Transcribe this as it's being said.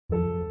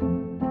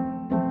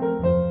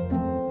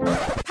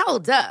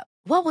Hold up.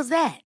 What was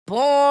that?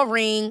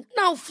 Boring.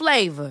 No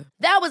flavor.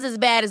 That was as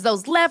bad as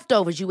those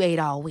leftovers you ate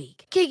all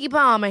week. Keke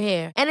Palmer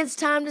here. And it's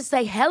time to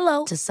say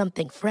hello to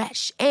something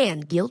fresh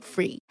and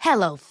guilt-free.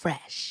 Hello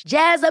Fresh.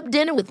 Jazz up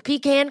dinner with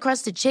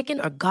pecan-crusted chicken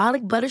or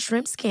garlic butter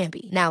shrimp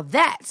scampi. Now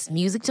that's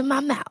music to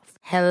my mouth.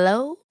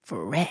 Hello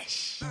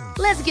Fresh.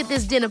 Let's get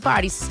this dinner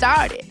party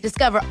started.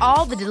 Discover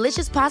all the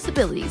delicious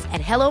possibilities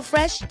at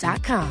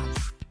hellofresh.com.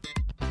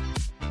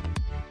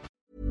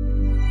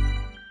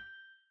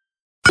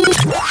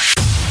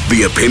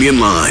 The Opinion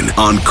Line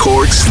on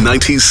Cork's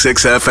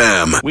 96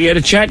 FM. We had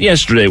a chat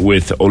yesterday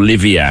with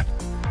Olivia,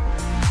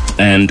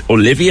 and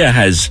Olivia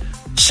has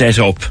set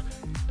up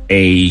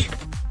a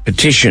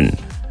petition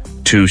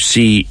to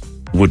see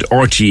would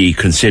RTE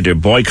consider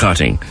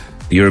boycotting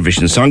the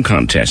Eurovision Song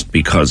Contest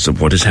because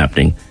of what is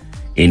happening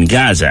in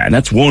Gaza. And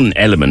that's one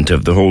element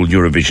of the whole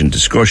Eurovision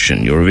discussion.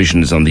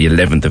 Eurovision is on the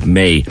 11th of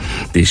May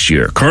this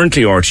year.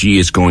 Currently, RTE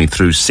is going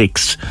through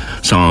 6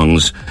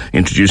 songs,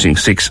 introducing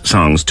 6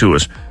 songs to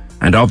it.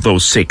 And of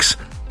those 6,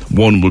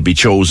 one will be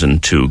chosen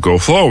to go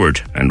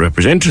forward and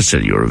represent us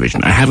at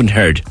Eurovision. I haven't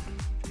heard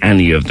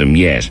any of them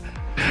yet.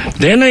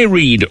 Then I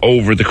read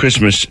over the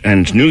Christmas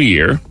and New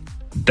Year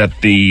that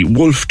the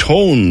Wolfe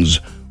Tones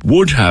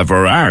would have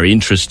or are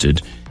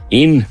interested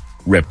in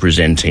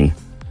representing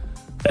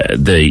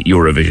the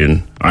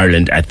Eurovision,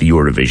 Ireland at the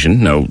Eurovision.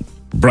 Now,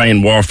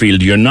 Brian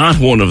Warfield, you're not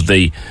one of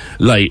the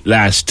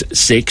last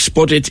 6,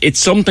 but it's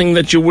something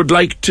that you would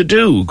like to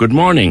do. Good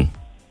morning.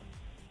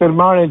 Good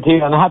morning to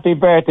you, and happy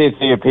birthday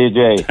to you,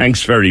 PJ.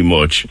 Thanks very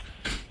much.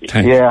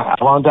 Thanks. Yeah,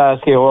 I want to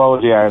ask you how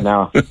old you are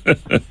now.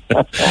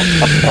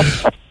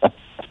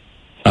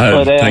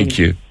 Thank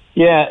you.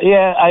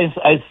 Yeah,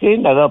 I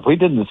seen that up. We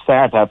didn't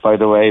start that, by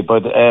the way,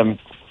 but,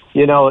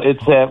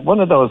 it's one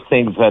of those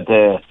things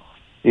that,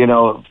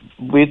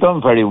 we've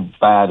done very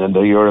bad in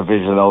the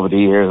Eurovision over the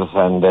years,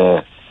 and,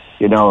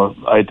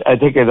 I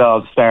think it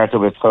all started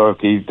with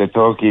the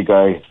Turkey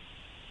guy,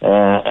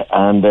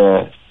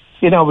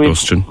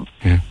 Dustin,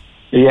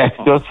 yeah,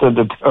 Dustin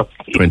the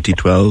Turkey.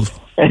 2012.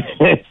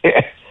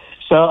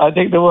 So I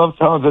think the Wolfe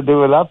Tones will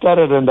do a lot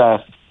better than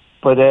that.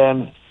 But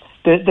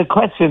the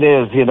question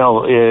is,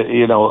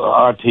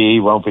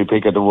 RTE won't be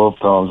picking the Wolfe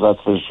Tones,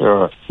 that's for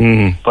sure.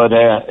 Mm-hmm. But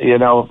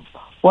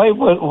why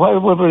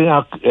would we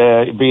not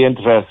be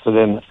interested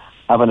in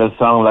having a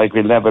song like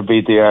 "We'll Never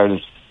Beat the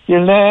Irish"?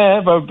 You'll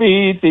never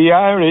beat the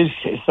Irish.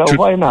 So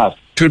why not?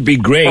 It would be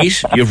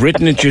great. You've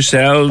written it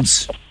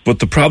yourselves. But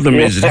the problem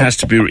is it has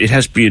to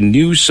be a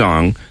new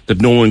song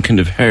that no one can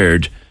have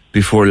heard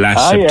before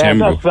last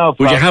September. No,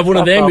 would you have one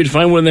of them? You'd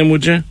find one of them,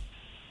 would you?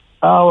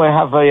 Oh, I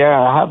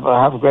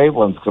have great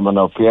ones coming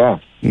up, yeah.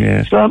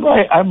 Yeah. So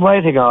I'm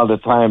writing all the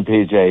time,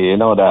 PJ, you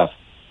know that.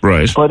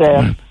 Right. But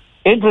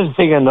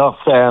interesting enough,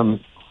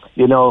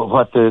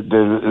 what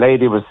the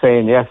lady was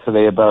saying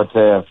yesterday about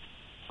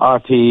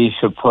RTE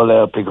should pull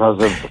out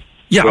because of...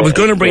 Yeah, I was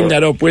going to bring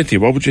that up with you.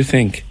 What would you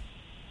think?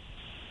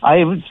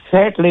 I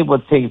certainly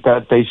would think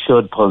that they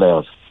should pull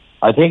out.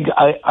 I think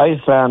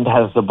Iceland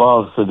has the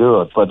balls to do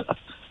it, but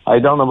I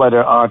don't know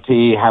whether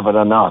RTE have it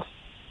or not.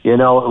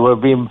 We're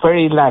being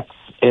very lax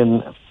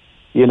in,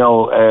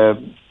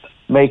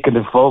 making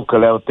it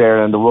vocal out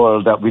there in the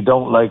world that we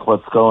don't like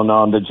what's going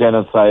on, the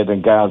genocide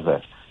in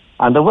Gaza.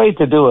 And the way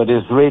to do it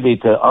is really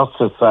to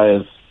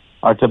ostracize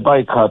or to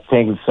boycott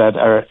things that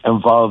are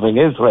involving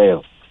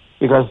Israel,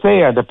 because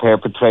they are the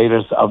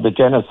perpetrators of the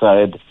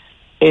genocide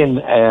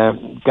in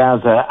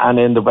Gaza and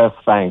in the West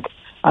Bank.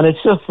 And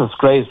it's just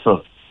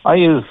disgraceful. I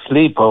lose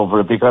sleep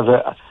over it because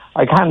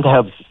I can't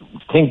help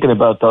thinking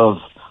about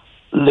those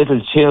little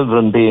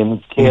children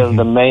being killed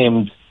and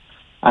maimed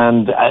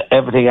and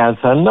everything else,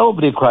 and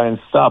nobody crying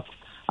stop.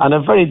 And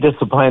I'm very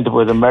disappointed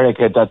with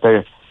America that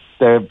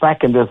they're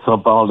backing this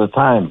up all the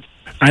time.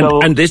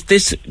 And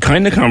this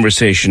kind of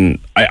conversation,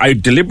 I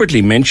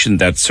deliberately mentioned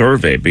that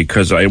survey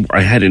because I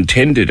had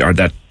intended,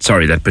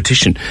 that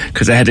petition,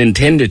 because I had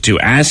intended to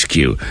ask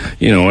you,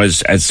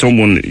 as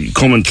someone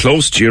coming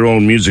close to your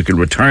own musical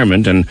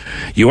retirement, and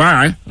you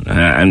are,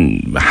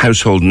 and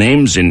household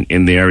names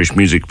in the Irish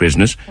music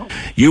business,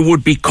 you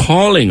would be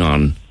calling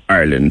on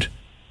Ireland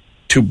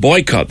to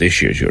boycott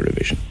this year's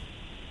Eurovision.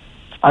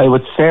 I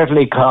would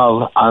certainly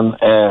call on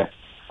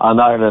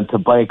Ireland to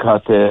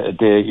boycott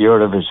the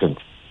Eurovision.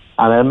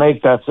 And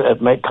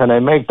can I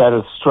make that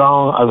as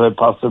strong as I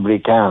possibly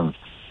can?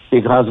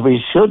 Because we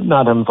should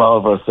not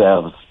involve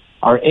ourselves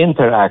or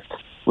interact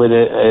with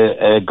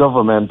a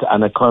government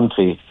and a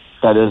country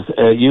that is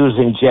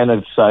using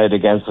genocide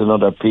against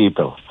another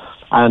people.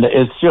 And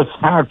it's just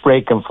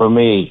heartbreaking for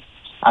me,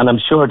 and I'm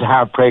sure it's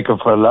heartbreaking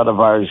for a lot of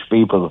Irish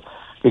people,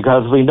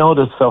 because we know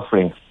the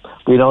suffering.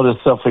 We know the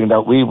suffering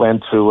that we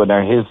went through in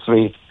our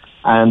history,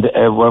 and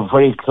we're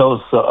very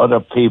close to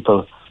other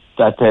people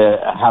that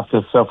have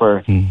to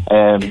suffer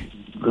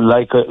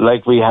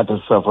like we had to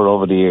suffer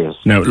over the years.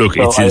 Now, look,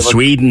 it's in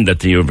Sweden that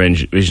the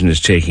Eurovision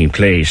is taking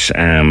place.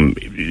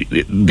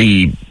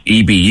 The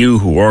EBU,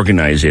 who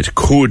organise it,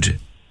 could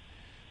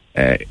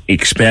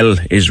expel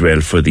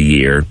Israel for the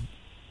year.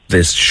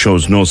 this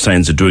shows no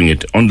signs of doing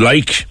it,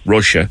 unlike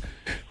Russia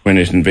when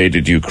it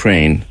invaded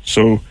Ukraine.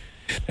 So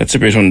that's a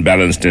bit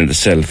unbalanced in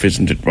itself,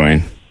 isn't it,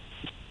 Brian?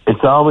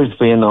 It's always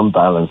been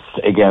unbalanced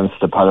against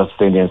the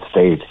Palestinian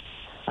state.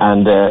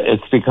 And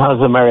it's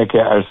because America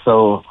are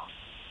so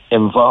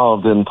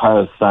involved in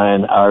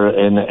Palestine or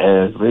in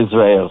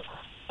Israel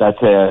that,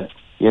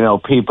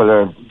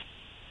 people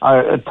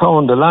are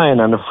towing the line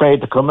and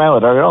afraid to come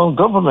out. Our own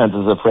government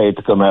is afraid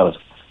to come out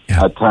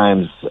at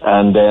times.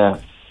 And,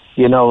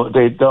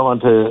 they don't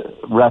want to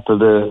rattle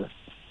the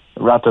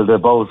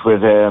boat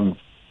with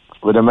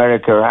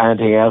America or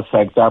anything else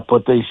like that,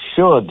 but they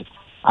should.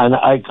 And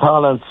I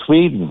call on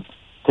Sweden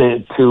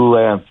to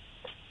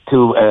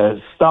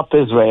stop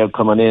Israel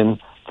coming in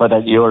for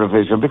that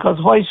Eurovision,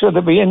 because why should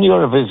it be in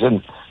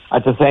Eurovision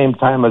at the same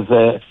time as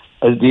the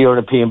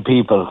European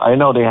people? I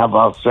know they have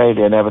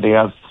Australia and everything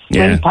else.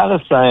 Bring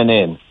Palestine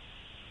in,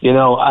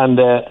 and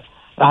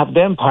have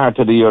them part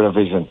of the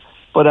Eurovision.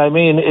 But I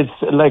mean, it's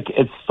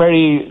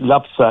very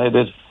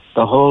lopsided.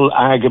 The whole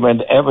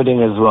argument,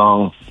 everything is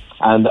wrong,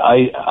 and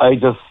I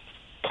just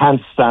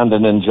can't stand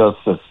an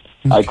injustice.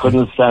 I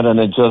couldn't stand an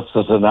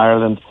injustice in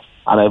Ireland,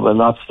 and I will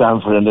not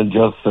stand for an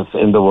injustice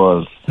in the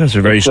world. That's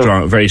a very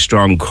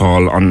strong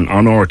call on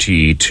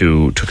RTE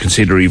to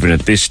consider, even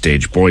at this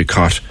stage,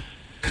 boycott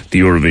the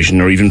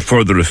Eurovision, or even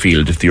further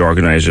afield if the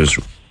organisers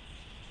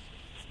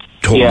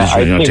told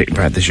Israel not taking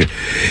part this year.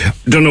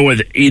 Don't know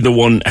whether either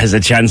one has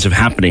a chance of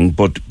happening,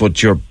 but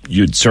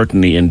you'd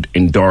certainly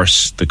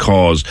endorse the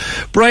cause.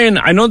 Brian,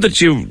 I know that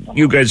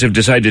you guys have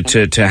decided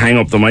to hang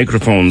up the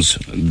microphones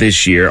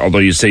this year, although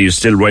you say you're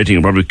still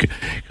writing.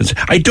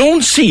 I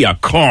don't see a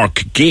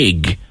Cork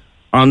gig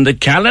on the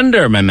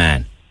calendar, my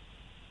man.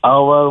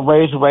 Oh, well,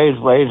 wait.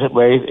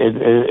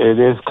 It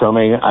is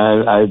coming.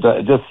 I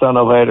just don't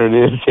know whether it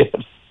is yet.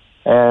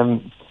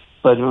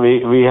 But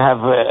we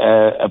have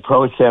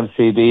approached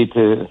MCD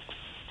to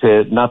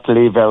not to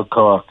leave out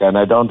Cork, and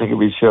I don't think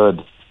we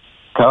should.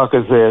 Cork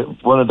is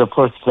one of the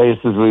first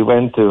places we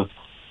went to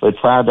with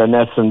Father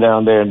Nesson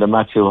down there in the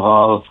Matthew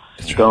Hall,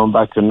 going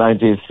back to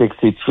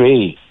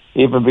 1963,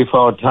 even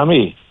before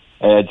Tommy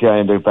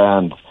joined the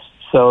band.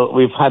 So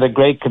we've had a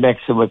great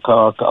connection with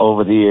Cork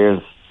over the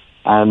years,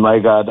 and my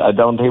God, I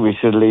don't think we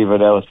should leave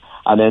it out,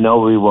 and I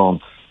know we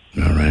won't.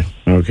 All right.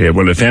 Okay.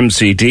 Well, if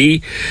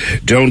MCD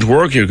don't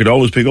work, you could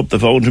always pick up the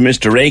phone to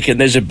Mr. Rake,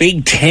 and there's a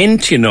big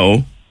tent,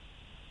 and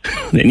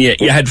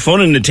you had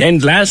fun in the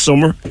tent last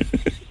summer.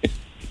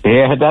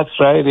 Yeah, that's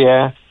right.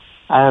 Yeah,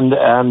 and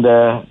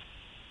I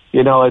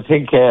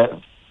think I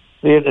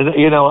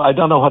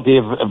don't know what the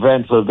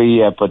event will be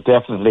yet, but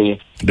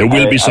definitely there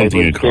will be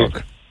something in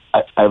Cork.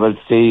 I will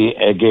see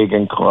a gig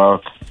in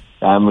Cork.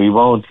 And we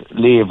won't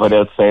leave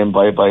without saying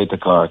bye-bye to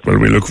Cork. Well,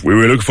 we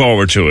look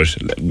forward to it.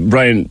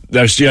 Brian,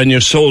 and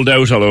you're sold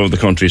out all over the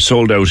country,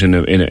 sold out in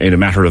a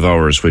matter of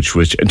hours, which,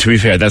 and to be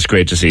fair, that's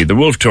great to see. The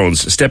Wolfe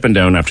Tones stepping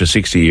down after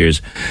 60 years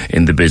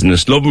in the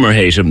business. Love them or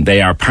hate them,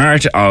 they are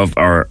part of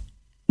our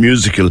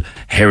musical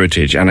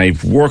heritage, and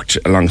I've worked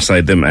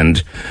alongside them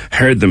and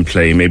heard them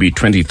play maybe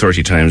 20,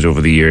 30 times over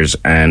the years,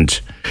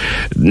 and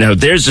now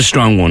there's a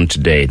strong one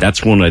today.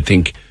 That's one I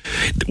think,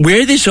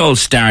 where this all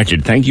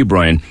started, thank you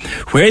Brian,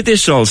 where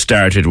this all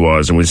started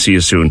was, and we'll see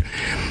you soon,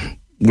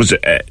 was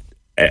a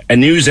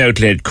news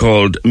outlet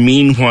called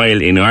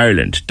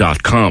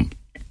meanwhileinIreland.com,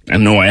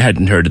 and no, I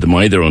hadn't heard of them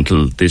either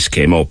until this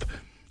came up,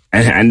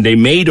 and they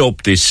made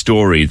up this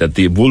story that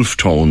the Wolfe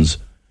Tones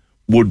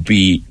would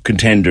be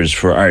contenders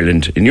for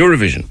Ireland in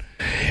Eurovision.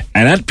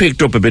 And that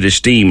picked up a bit of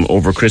steam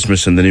over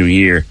Christmas and the New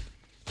Year.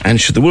 And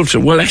the Wolves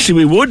said, well,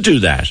 actually, we would do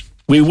that.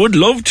 We would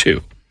love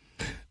to.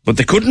 But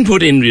they couldn't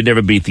put in We'd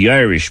Never Beat the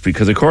Irish,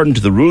 because according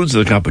to the rules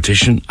of the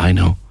competition, I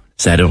know,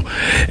 Sado,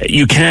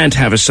 you can't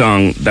have a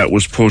song that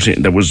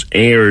was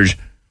aired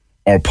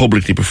or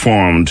publicly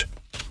performed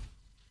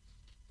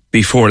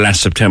before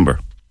last September.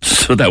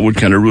 So that would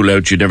kind of rule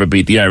out You'd Never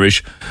Beat the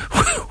Irish,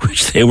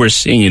 which they were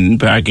singing in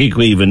Park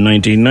Equive in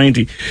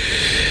 1990.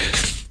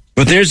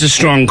 But there's a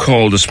strong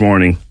call this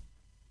morning,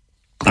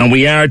 and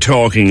we are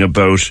talking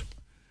about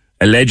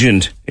a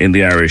legend in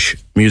the Irish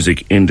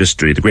music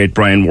industry, the great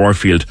Brian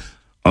Warfield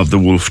of the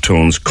Wolfe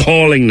Tones,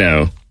 calling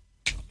now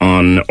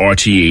on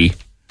RTE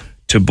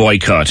to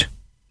boycott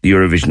the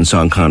Eurovision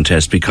Song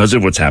Contest because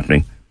of what's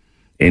happening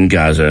in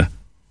Gaza,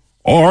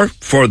 or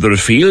further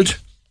afield,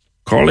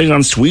 calling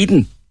on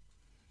Sweden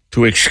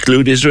to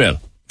exclude Israel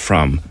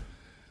from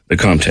the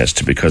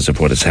contest because of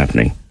what is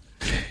happening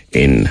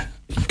in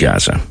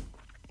Gaza.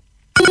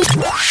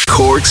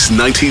 Cork's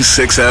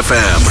 96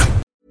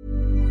 FM.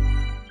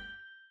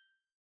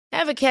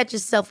 Ever catch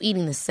yourself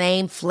eating the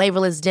same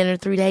flavorless dinner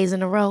 3 days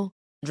in a row?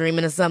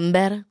 Dreaming of something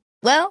better?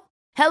 Well,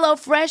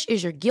 HelloFresh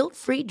is your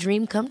guilt-free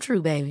dream come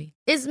true, baby.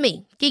 It's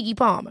me, Keke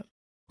Palmer.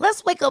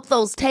 Let's wake up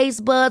those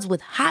taste buds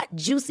with hot,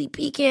 juicy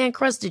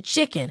pecan-crusted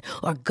chicken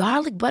or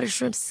garlic butter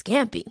shrimp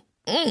scampi.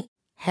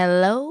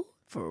 Hello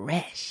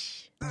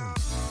Fresh.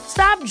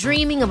 Stop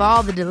dreaming of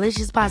all the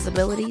delicious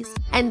possibilities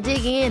and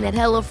dig in at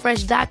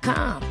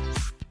HelloFresh.com.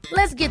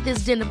 Let's get this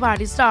dinner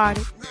party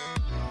started.